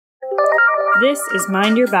This is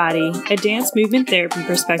Mind Your Body, a dance movement therapy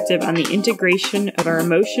perspective on the integration of our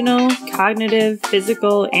emotional, cognitive,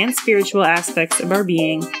 physical, and spiritual aspects of our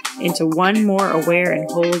being into one more aware and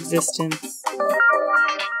whole existence.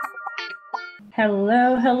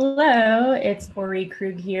 Hello. It's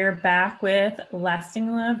Orit here, back with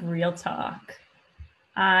Lasting Love Real Talk.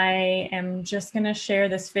 I am just going to share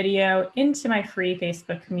this video into my free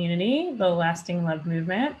Facebook community, the Lasting Love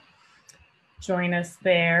Movement. Join us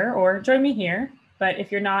there or join me here. But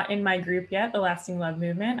if you're not in my group yet, the Lasting Love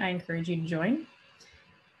Movement, I encourage you to join.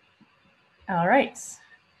 All right,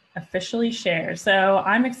 officially share. So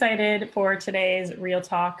I'm excited for today's Real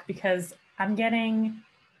Talk because I'm getting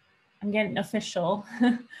official.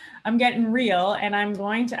 I'm getting real, and I'm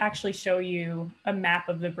going to actually show you a map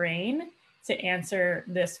of the brain to answer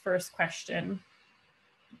this first question.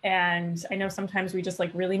 And I know sometimes we just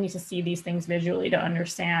really need to see these things visually to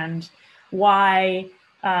understand why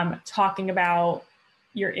talking about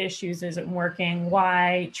your issues isn't working,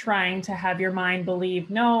 why trying to have your mind believe,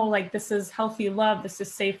 no, this is healthy love, this is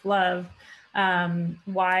safe love,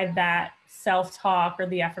 why that self-talk or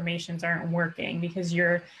the affirmations aren't working, because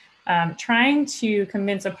you're trying to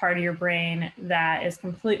convince a part of your brain that is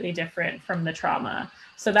completely different from the trauma.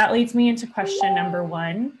 So that leads me into question number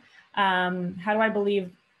one. How do I believe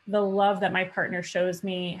the love that my partner shows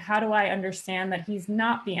me? How do I understand that he's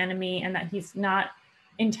not the enemy and that he's not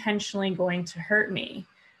intentionally going to hurt me?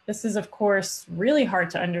 This is, of course, really hard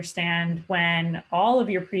to understand when all of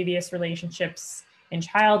your previous relationships in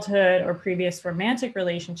childhood or previous romantic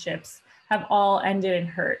relationships have all ended in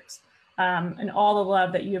hurt. And all the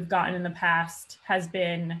love that you have gotten in the past has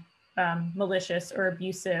been malicious or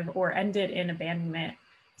abusive or ended in abandonment.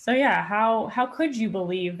 So yeah, how could you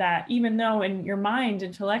believe that, even though in your mind,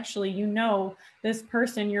 intellectually, you know this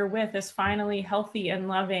person you're with is finally healthy and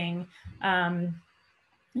loving, and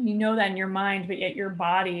you know that in your mind, but yet your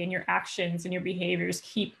body and your actions and your behaviors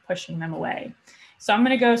keep pushing them away. So I'm going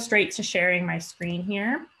to go straight to sharing my screen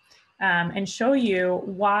here and show you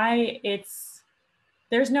why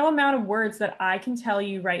there's no amount of words that I can tell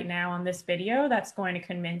you right now on this video that's going to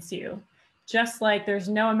convince you. Just like there's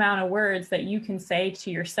no amount of words that you can say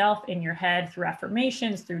to yourself in your head through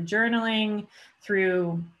affirmations, through journaling,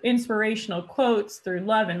 through inspirational quotes, through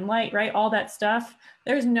love and light, right? All that stuff.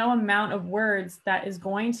 There's no amount of words that is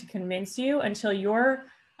going to convince you until your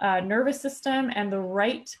nervous system and the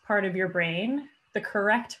right part of your brain, the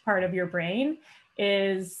correct part of your brain,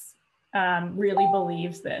 is really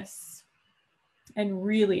believes this and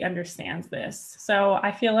really understands this. So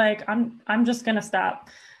I feel like I'm just gonna stop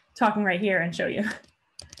talking right here and show you.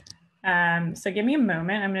 So give me a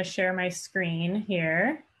moment. I'm going to share my screen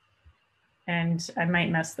here, and I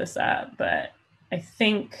might mess this up, but I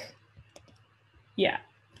think, yeah.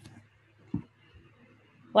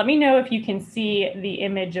 Let me know if you can see the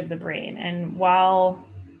image of the brain. And while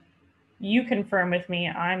you confirm with me,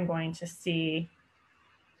 I'm going to see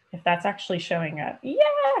if that's actually showing up.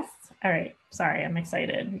 Yes. All right. Sorry, I'm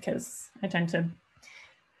excited because I tend to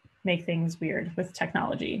make things weird with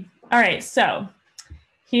technology. All right, so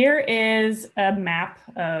here is a map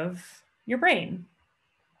of your brain.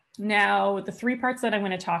 Now, the three parts that I'm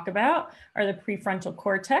going to talk about are the prefrontal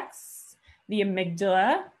cortex, the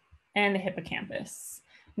amygdala, and the hippocampus.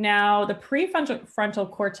 Now, the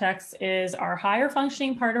prefrontal cortex is our higher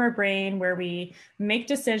functioning part of our brain where we make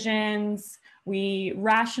decisions, we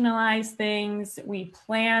rationalize things, we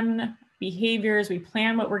plan behaviors, we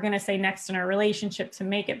plan what we're going to say next in our relationship to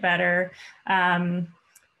make it better. And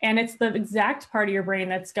it's the exact part of your brain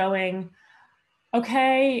that's going,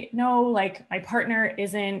 okay, no, my partner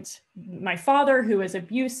isn't my father who is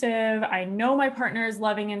abusive. I know my partner is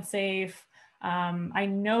loving and safe. I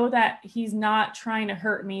know that he's not trying to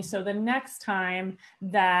hurt me. So the next time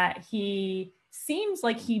that he seems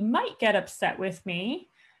like he might get upset with me,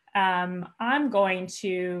 I'm going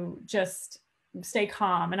to just stay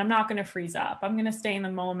calm, and I'm not going to freeze up. I'm going to stay in the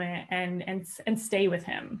moment and stay with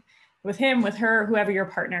him, with her, whoever your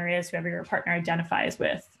partner is, whoever your partner identifies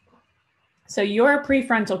with. So your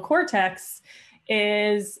prefrontal cortex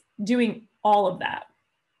is doing all of that.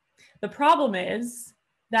 The problem is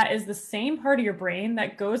that is the same part of your brain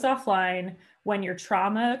that goes offline when your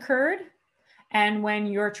trauma occurred and when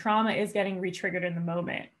your trauma is getting re-triggered in the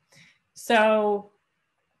moment. So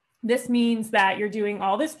this means that you're doing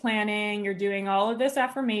all this planning, you're doing all of this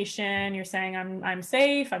affirmation, you're saying, I'm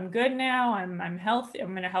safe, I'm good now, I'm healthy,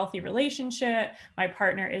 I'm in a healthy relationship, my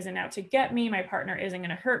partner isn't out to get me, my partner isn't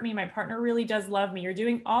gonna hurt me, my partner really does love me. You're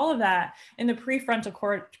doing all of that in the prefrontal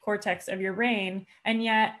cortex of your brain. And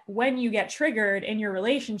yet when you get triggered in your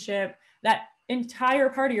relationship, that entire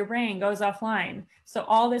part of your brain goes offline. So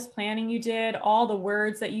all this planning you did, all the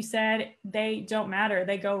words that you said, they don't matter.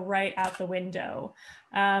 They go right out the window.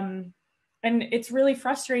 And it's really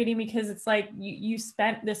frustrating because it's like you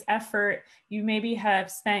spent this effort, you maybe have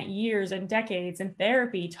spent years and decades in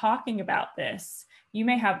therapy talking about this. You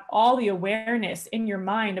may have all the awareness in your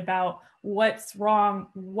mind about what's wrong,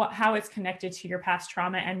 how it's connected to your past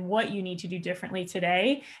trauma, and what you need to do differently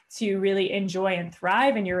today to really enjoy and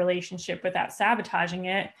thrive in your relationship without sabotaging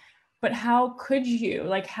it. But how could you?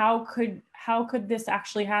 Like, how could this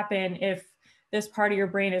actually happen if this part of your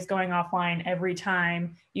brain is going offline every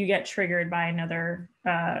time you get triggered by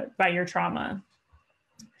by your trauma?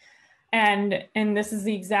 And this is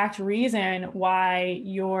the exact reason why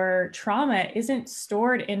your trauma isn't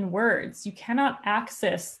stored in words. You cannot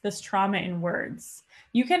access this trauma in words.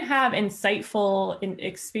 You can have insightful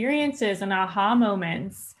experiences and aha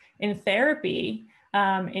moments in therapy,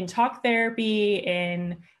 in talk therapy,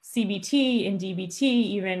 in CBT, in DBT,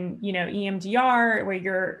 even, EMDR,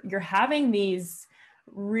 where you're having these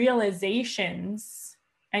realizations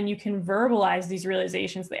and you can verbalize these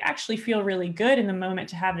realizations. They actually feel really good in the moment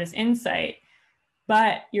to have this insight,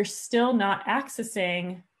 but you're still not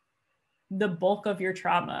accessing the bulk of your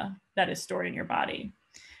trauma that is stored in your body,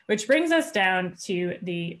 which brings us down to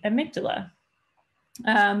the amygdala.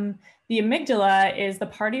 The amygdala is the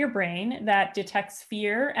part of your brain that detects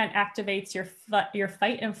fear and activates your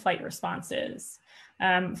fight and flight responses.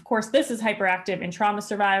 Of course, this is hyperactive in trauma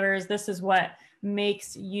survivors. This is what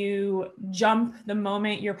makes you jump the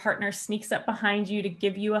moment your partner sneaks up behind you to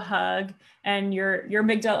give you a hug, and your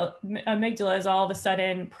amygdala is all of a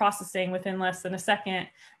sudden processing within less than a second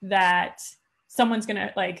that someone's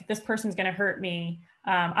gonna, like, this person's gonna hurt me.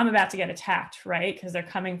 I'm about to get attacked, right? Because they're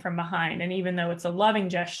coming from behind. And even though it's a loving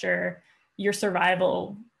gesture, your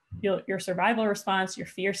survival response, your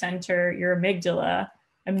fear center, your amygdala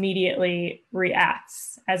immediately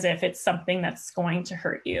reacts as if it's something that's going to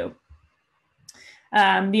hurt you. The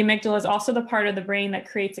amygdala is also the part of the brain that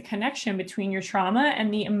creates a connection between your trauma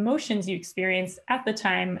and the emotions you experience at the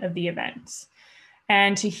time of the event.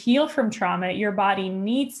 And to heal from trauma, your body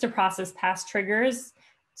needs to process past triggers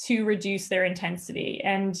to reduce their intensity.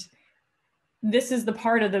 And this is the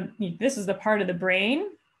part of the brain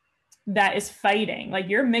that is fighting. Like,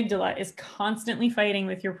 your amygdala is constantly fighting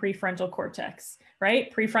with your prefrontal cortex,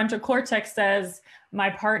 right? Prefrontal cortex says, my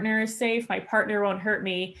partner is safe, my partner won't hurt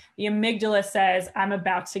me. The amygdala says, I'm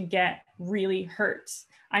about to get really hurt.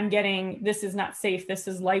 This is not safe, this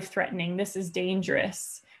is life-threatening, this is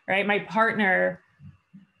dangerous, right? My partner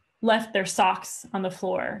left their socks on the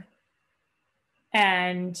floor,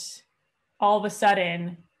 and all of a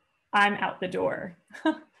sudden, I'm out the door.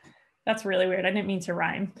 That's really weird. I didn't mean to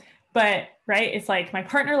rhyme. But, right, it's like my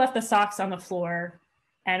partner left the socks on the floor,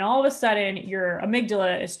 and all of a sudden your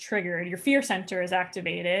amygdala is triggered. Your fear center is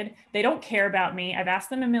activated. They don't care about me. I've asked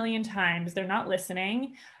them a million times. They're not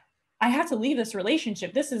listening. I have to leave this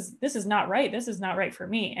relationship. This is not right. This is not right for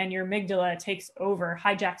me. And your amygdala takes over,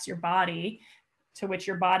 hijacks your body, to which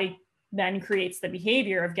your body then creates the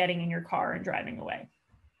behavior of getting in your car and driving away.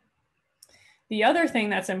 The other thing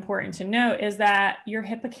that's important to note is that your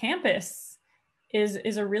hippocampus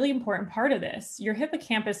is a really important part of this. Your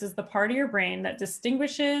hippocampus is the part of your brain that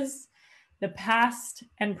distinguishes the past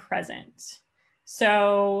and present.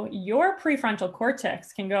 So your prefrontal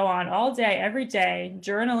cortex can go on all day, every day,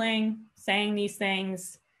 journaling, saying these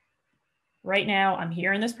things. Right now, I'm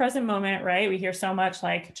here in this present moment, right? We hear so much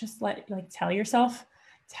like, just tell yourself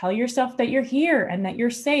that you're here and that you're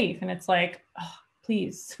safe. And it's like, oh,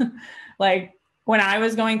 please. Like, when I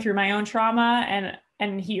was going through my own trauma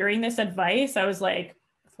and hearing this advice, I was like,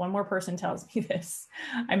 if one more person tells me this,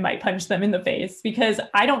 I might punch them in the face, because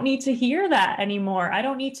I don't need to hear that anymore. I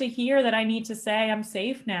don't need to hear that I need to say I'm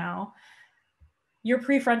safe now. Your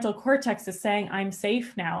prefrontal cortex is saying I'm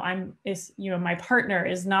safe now. My partner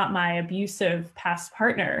is not my abusive past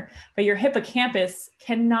partner. But your hippocampus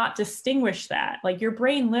cannot distinguish that. Like, your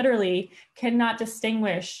brain literally cannot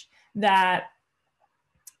distinguish that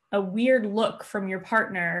a weird look from your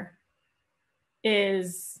partner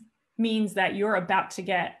means that you're about to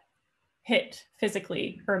get hit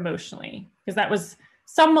physically or emotionally, because that was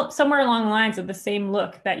somewhere along the lines of the same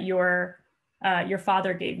look that your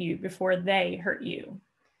father gave you before they hurt you.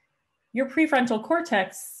 Your prefrontal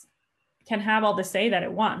cortex can have all the say that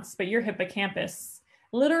it wants, but your hippocampus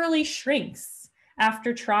literally shrinks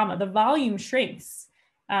after trauma. The volume shrinks.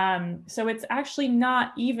 So it's actually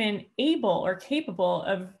not even able or capable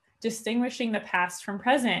of distinguishing the past from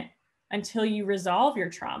present until you resolve your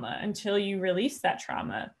trauma, until you release that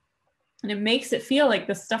trauma. And it makes it feel like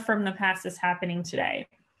the stuff from the past is happening today.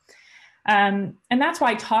 And that's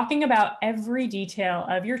why talking about every detail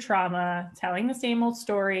of your trauma, telling the same old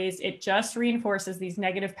stories, it just reinforces these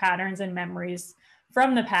negative patterns and memories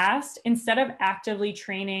from the past instead of actively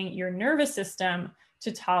training your nervous system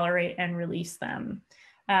to tolerate and release them.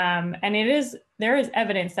 And there is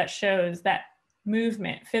evidence that shows that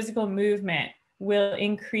movement, physical movement, will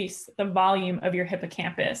increase the volume of your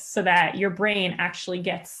hippocampus so that your brain actually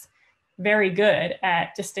gets very good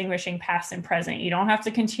at distinguishing past and present. You don't have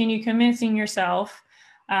to continue convincing yourself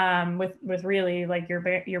with really like your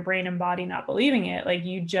brain and body not believing it. Like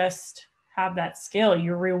you just have that skill.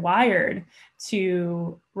 You're rewired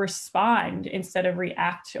to respond instead of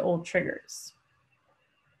react to old triggers.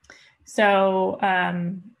 So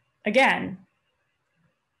again,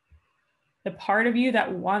 the part of you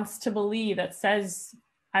that wants to believe, that says,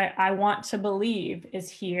 I want to believe, is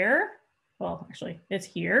here. Well, actually, it's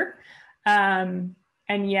here. And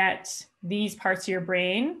yet these parts of your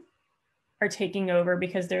brain are taking over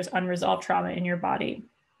because there's unresolved trauma in your body.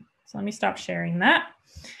 So let me stop sharing that.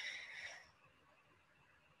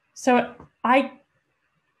 So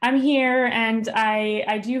I'm here, and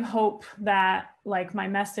I do hope that like my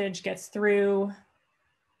message gets through,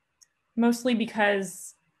 mostly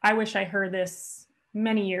because I wish I heard this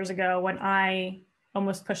many years ago when I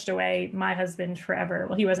almost pushed away my husband forever.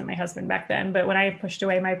 Well, he wasn't my husband back then, but when I pushed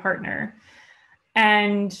away my partner.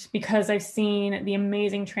 And because I've seen the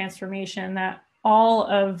amazing transformation that all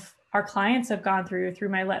of our clients have gone through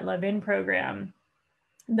my Let Love In program,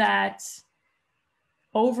 that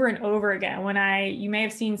over and over again, you may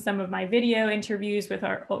have seen some of my video interviews with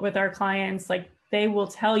our clients, like they will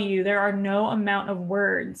tell you there are no amount of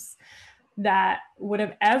words that would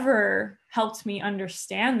have ever helped me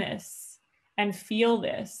understand this and feel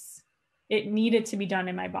this. It needed to be done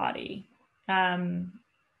in my body.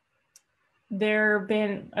 There have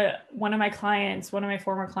been one of my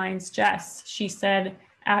former clients, Jess, she said,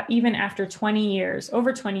 even after over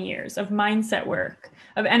 20 years of mindset work,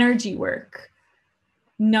 of energy work,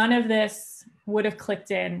 none of this would have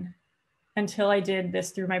clicked in until I did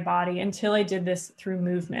this through my body, until I did this through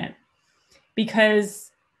movement.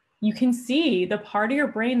 Because you can see the part of your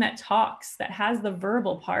brain that talks, that has the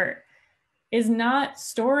verbal part, is not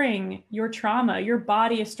storing your trauma. Your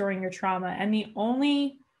body is storing your trauma. And the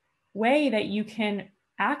only way that you can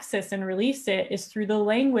access and release it is through the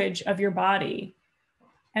language of your body.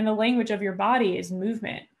 And the language of your body is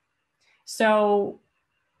movement. So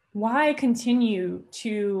why continue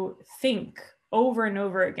to think over and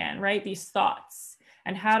over again, right? These thoughts.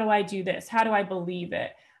 And how do I do this? How do I believe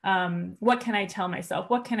it? What can I tell myself?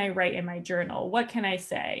 What can I write in my journal? What can I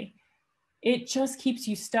say? It just keeps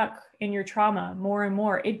you stuck in your trauma more and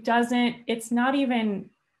more. It's not even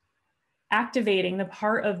activating the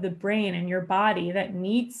part of the brain and your body that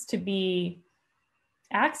needs to be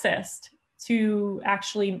accessed to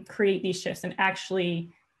actually create these shifts and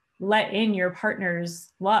actually let in your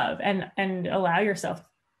partner's love and allow yourself,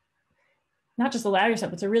 not just allow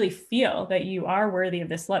yourself, but to really feel that you are worthy of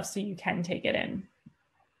this love so you can take it in.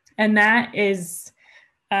 And that is,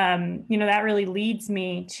 that really leads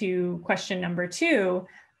me to question number 2.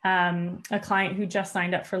 A client who just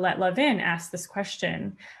signed up for Let Love In asked this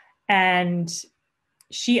question. And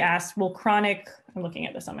she asked, I'm looking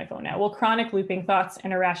at this on my phone now, will chronic looping thoughts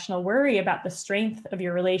and irrational worry about the strength of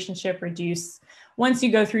your relationship reduce once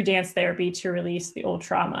you go through dance therapy to release the old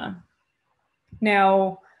trauma?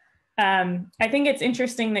 Now, I think it's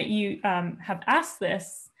interesting that you have asked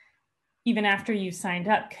this even after you signed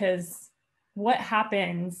up, because what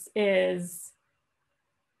happens is,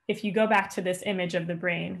 if you go back to this image of the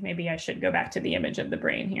brain, maybe I should go back to the image of the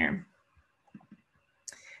brain here.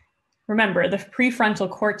 Remember, the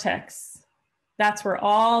prefrontal cortex, that's where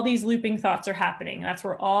all these looping thoughts are happening. That's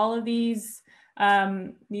where all of these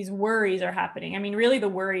worries are happening. I mean, really the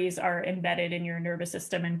worries are embedded in your nervous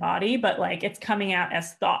system and body, but like it's coming out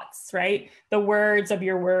as thoughts, right? The words of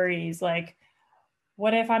your worries, like,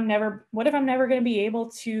 what if I'm never going to be able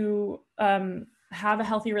to have a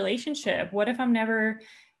healthy relationship? What if I'm never,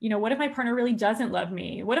 what if my partner really doesn't love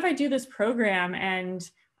me? What if I do this program and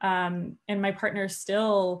my partner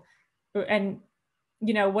still, and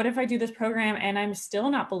what if I do this program and I'm still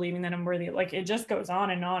not believing that I'm worthy? Like it just goes on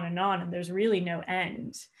and on and on, and there's really no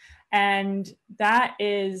end. And that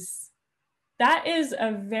is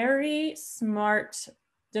a very smart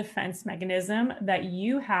defense mechanism that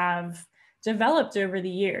you have developed over the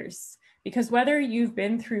years, because whether you've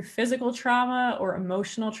been through physical trauma or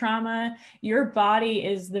emotional trauma, your body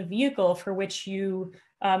is the vehicle for which you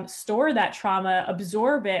store that trauma,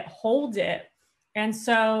 absorb it, hold it. And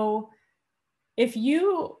so if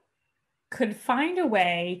you could find a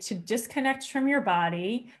way to disconnect from your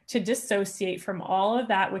body, to dissociate from all of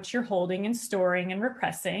that which you're holding and storing and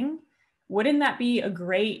repressing, wouldn't that be a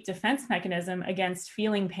great defense mechanism against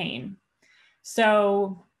feeling pain?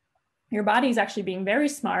 So your body is actually being very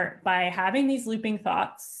smart by having these looping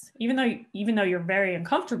thoughts, even though you're very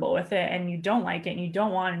uncomfortable with it and you don't like it and you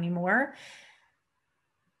don't want it anymore.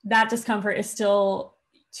 That discomfort is still,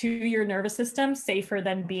 to your nervous system, safer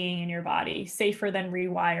than being in your body, safer than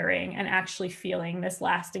rewiring and actually feeling this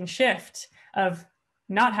lasting shift of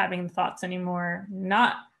not having the thoughts anymore,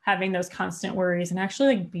 not having those constant worries, and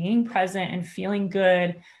actually like being present and feeling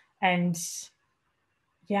good and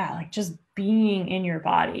like just being in your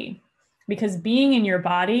body. Because being in your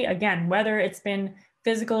body, again, whether it's been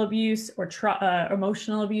physical abuse or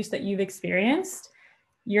emotional abuse that you've experienced,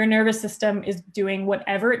 your nervous system is doing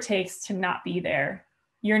whatever it takes to not be there.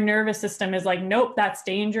 Your nervous system is like, nope, that's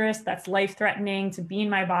dangerous. That's life-threatening to be in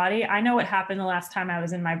my body. I know what happened the last time I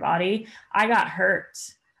was in my body. I got hurt.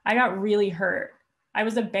 I got really hurt. I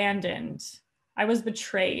was abandoned. I was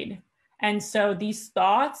betrayed. And so these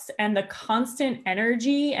thoughts and the constant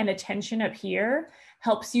energy and attention up here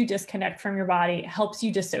helps you disconnect from your body, helps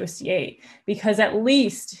you dissociate, because at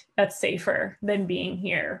least that's safer than being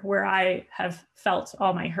here where I have felt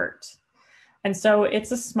all my hurt. And so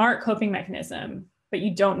it's a smart coping mechanism, but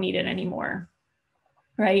you don't need it anymore,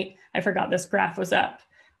 right? I forgot this graph was up,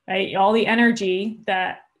 right? All the energy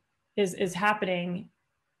that is happening,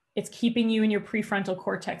 it's keeping you in your prefrontal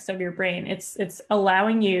cortex of your brain. It's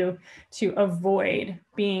allowing you to avoid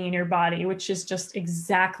being in your body, which is just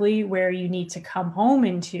exactly where you need to come home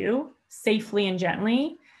into safely and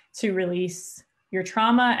gently to release your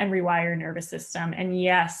trauma and rewire your nervous system. And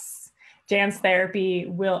yes, dance therapy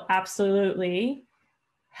will absolutely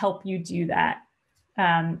help you do that.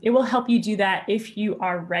 It will help you do that if you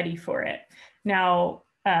are ready for it. Now,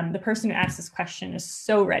 the person who asked this question is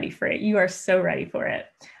so ready for it. You are so ready for it.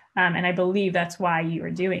 And I believe that's why you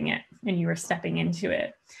are doing it and you are stepping into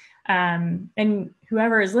it. And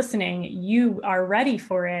whoever is listening, you are ready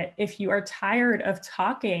for it if you are tired of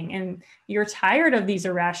talking and you're tired of these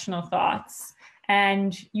irrational thoughts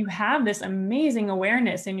and you have this amazing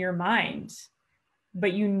awareness in your mind,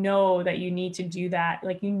 but you know that you need to do that.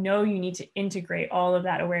 Like, you need to integrate all of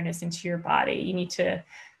that awareness into your body. You need to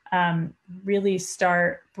really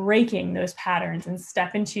start breaking those patterns and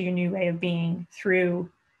step into your new way of being through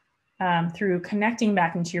connecting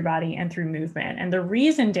back into your body and through movement. And the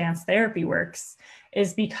reason dance therapy works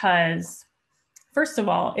is because, first of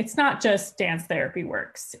all, it's not just dance therapy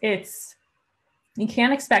works. You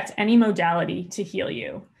can't expect any modality to heal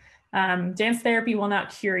you. Dance therapy will not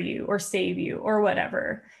cure you or save you or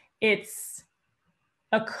whatever. It's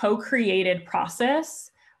a co-created process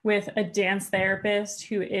with a dance therapist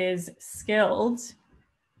who is skilled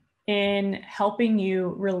in helping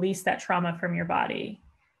you release that trauma from your body.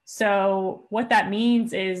 So what that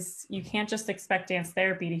means is you can't just expect dance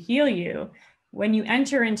therapy to heal you. When you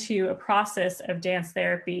enter into a process of dance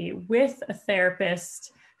therapy with a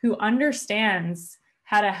therapist who understands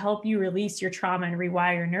how to help you release your trauma and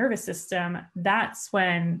rewire your nervous system, that's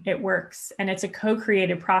when it works. And it's a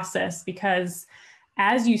co-created process, because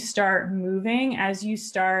as you start moving, as you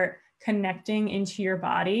start connecting into your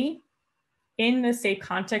body in the safe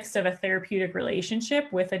context of a therapeutic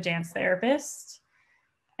relationship with a dance therapist,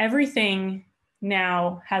 everything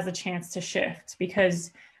now has a chance to shift,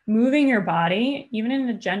 because moving your body, even in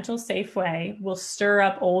a gentle, safe way, will stir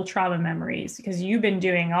up old trauma memories, because you've been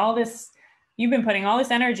putting all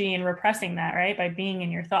this energy in repressing that, right? By being in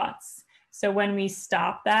your thoughts. So when we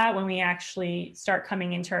stop that, when we actually start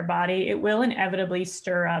coming into our body, it will inevitably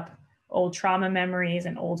stir up old trauma memories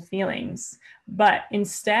and old feelings. But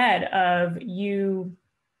instead of you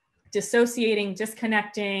dissociating,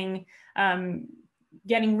 disconnecting,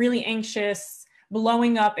 getting really anxious,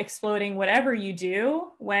 blowing up, exploding, whatever you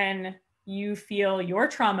do when you feel your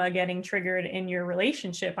trauma getting triggered in your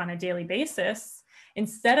relationship on a daily basis,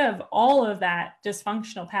 instead of all of that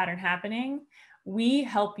dysfunctional pattern happening, we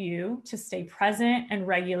help you to stay present and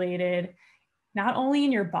regulated, not only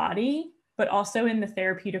in your body, but also in the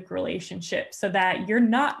therapeutic relationship, so that you're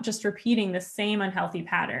not just repeating the same unhealthy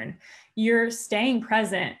pattern. You're staying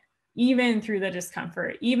present even through the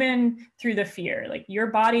discomfort, even through the fear. Like, your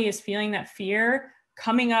body is feeling that fear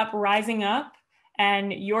coming up, rising up,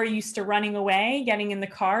 and you're used to running away, getting in the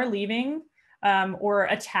car, leaving, or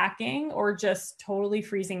attacking, or just totally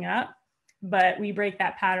freezing up. But we break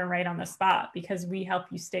that pattern right on the spot, because we help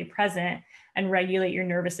you stay present and regulate your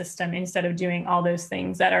nervous system instead of doing all those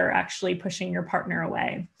things that are actually pushing your partner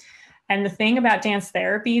away. And the thing about dance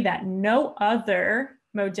therapy that no other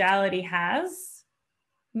modality has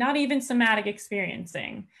not even somatic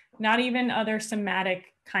experiencing, not even other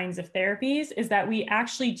somatic kinds of therapies, is that we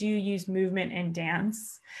actually do use movement and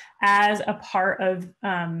dance as a part of,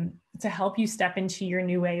 to help you step into your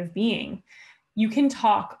new way of being. You can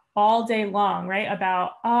talk all day long, right?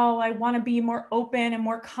 About, oh, I want to be more open and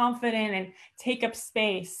more confident and take up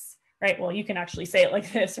space, right? Well, you can actually say it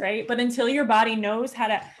like this, right? But until your body knows how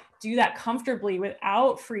to do that comfortably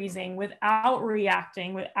without freezing, without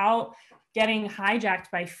reacting, without getting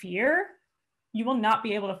hijacked by fear, you will not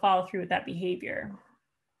be able to follow through with that behavior.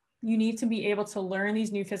 You need to be able to learn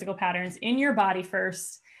these new physical patterns in your body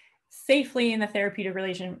first, safely in the therapeutic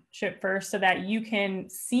relationship first, so that you can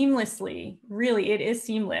seamlessly, really, it is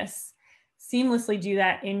seamless, seamlessly do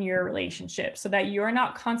that in your relationship, so that you're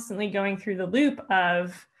not constantly going through the loop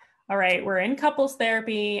of, all right, we're in couples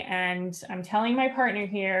therapy and I'm telling my partner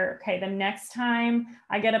here, okay, the next time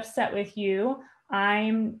I get upset with you,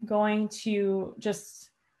 I'm going to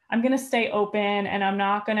stay open, and I'm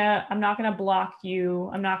not gonna block you.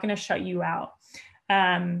 I'm not gonna shut you out.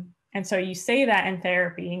 And so you say that in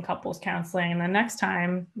therapy, in couples counseling, and the next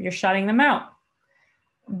time you're shutting them out.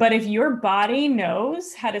 But if your body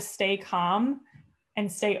knows how to stay calm and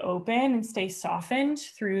stay open and stay softened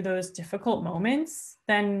through those difficult moments,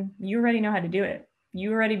 then you already know how to do it.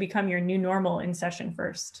 You already become your new normal in session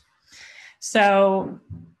first. So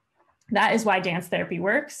that is why dance therapy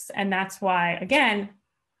works. And that's why, again,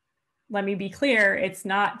 let me be clear, it's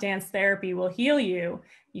not dance therapy will heal you.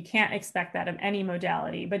 You can't expect that of any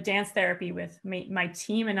modality, but dance therapy with my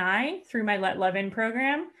team and I through my Let Love In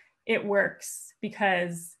program, it works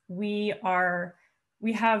because we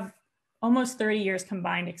have almost 30 years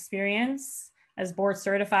combined experience as board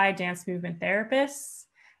certified dance movement therapists,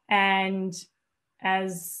 and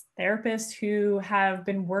as therapists who have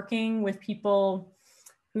been working with people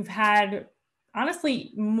who've had,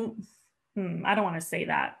 honestly, I don't want to say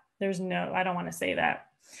that. I don't want to say that.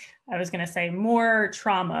 I was going to say more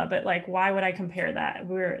trauma, but like, why would I compare that?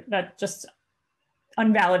 That just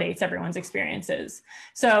unvalidates everyone's experiences.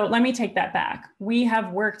 So let me take that back. We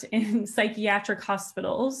have worked in psychiatric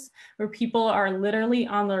hospitals where people are literally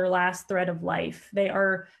on their last thread of life. They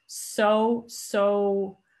are so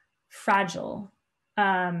fragile.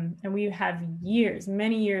 And we have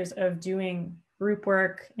many years of doing group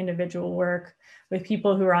work, individual work with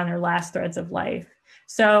people who are on their last threads of life.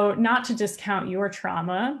 So not to discount your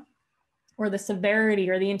trauma or the severity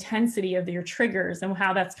or the intensity of your triggers and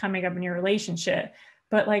how that's coming up in your relationship,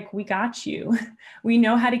 but like, we got you. We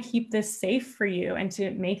know how to keep this safe for you and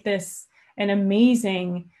to make this an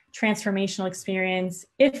amazing transformational experience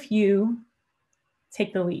if you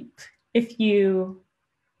take the leap, if you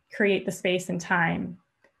create the space and time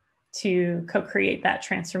to co-create that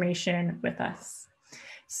transformation with us.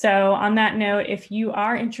 So on that note, if you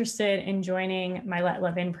are interested in joining my Let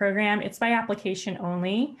Love In program, it's by application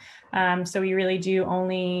only. So we really do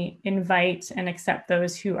only invite and accept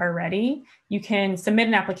those who are ready. You can submit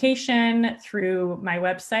an application through my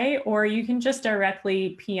website, or you can just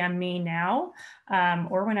directly PM me now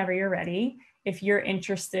or whenever you're ready if you're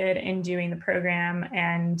interested in doing the program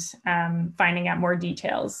and finding out more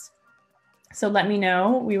details. So let me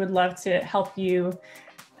know. We would love to help you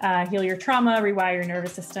heal your trauma, rewire your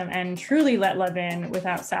nervous system, and truly let love in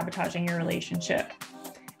without sabotaging your relationship.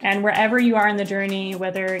 And wherever you are in the journey,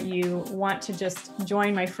 whether you want to just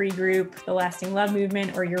join my free group, The Lasting Love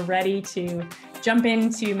Movement, or you're ready to jump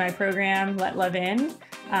into my program, Let Love In,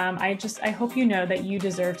 I hope you know that you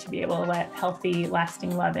deserve to be able to let healthy,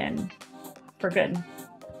 lasting love in for good.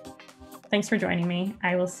 Thanks for joining me.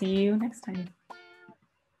 I will see you next time.